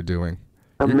on what you're doing.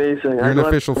 Amazing. You're an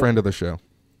official friend of the show.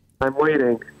 I'm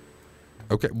waiting.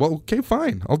 Okay. Well, okay,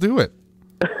 fine. I'll do it.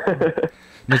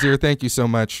 Nazir, thank you so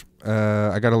much.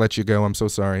 I got to let you go. I'm so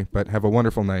sorry, but have a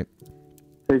wonderful night.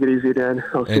 Take it easy, Dan.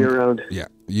 I'll see you around. Yeah,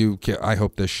 I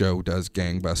hope this show does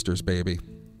gangbusters, baby.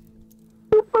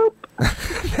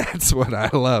 That's what I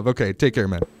love. Okay, take care,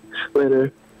 man.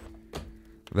 Later.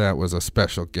 That was a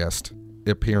special guest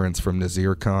appearance from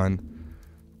Nazir Khan.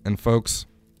 And folks,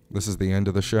 this is the end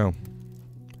of the show.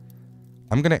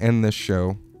 I'm going to end this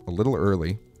show a little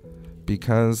early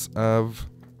because of,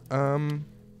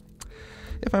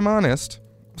 if I'm honest,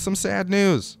 some sad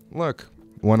news. Look,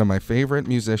 one of my favorite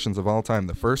musicians of all time,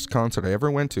 the first concert I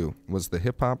ever went to was the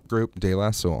hip-hop group De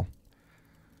La Soul.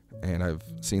 And I've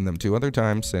seen them 2 other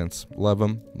times since. Love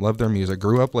them. Love their music.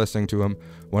 Grew up listening to them.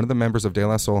 One of the members of De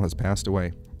La Soul has passed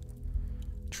away.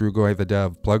 Trugoy the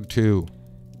Dove. Plug 2.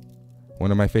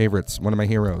 One of my favorites. One of my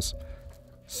heroes.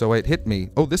 So it hit me.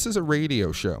 Oh, this is a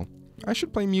radio show. I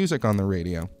should play music on the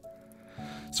radio.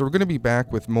 So we're going to be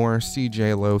back with more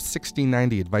CJLO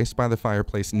 1690 Advice by the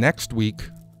Fireplace next week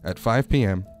at 5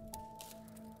 p.m.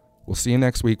 We'll see you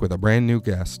next week with a brand new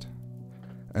guest.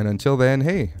 And until then,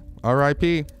 hey,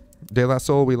 R.I.P. De La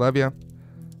Soul, we love you.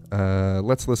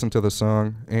 Let's listen to the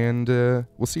song, and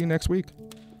we'll see you next week.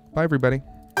 Bye, everybody.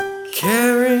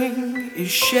 Caring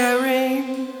is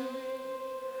sharing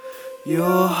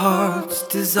your heart's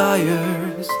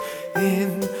desires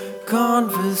in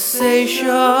conversations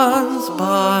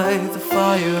by the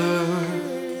fire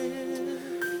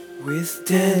with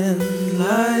Dan,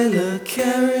 Lila,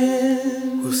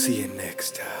 Karen. We'll see you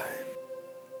next time.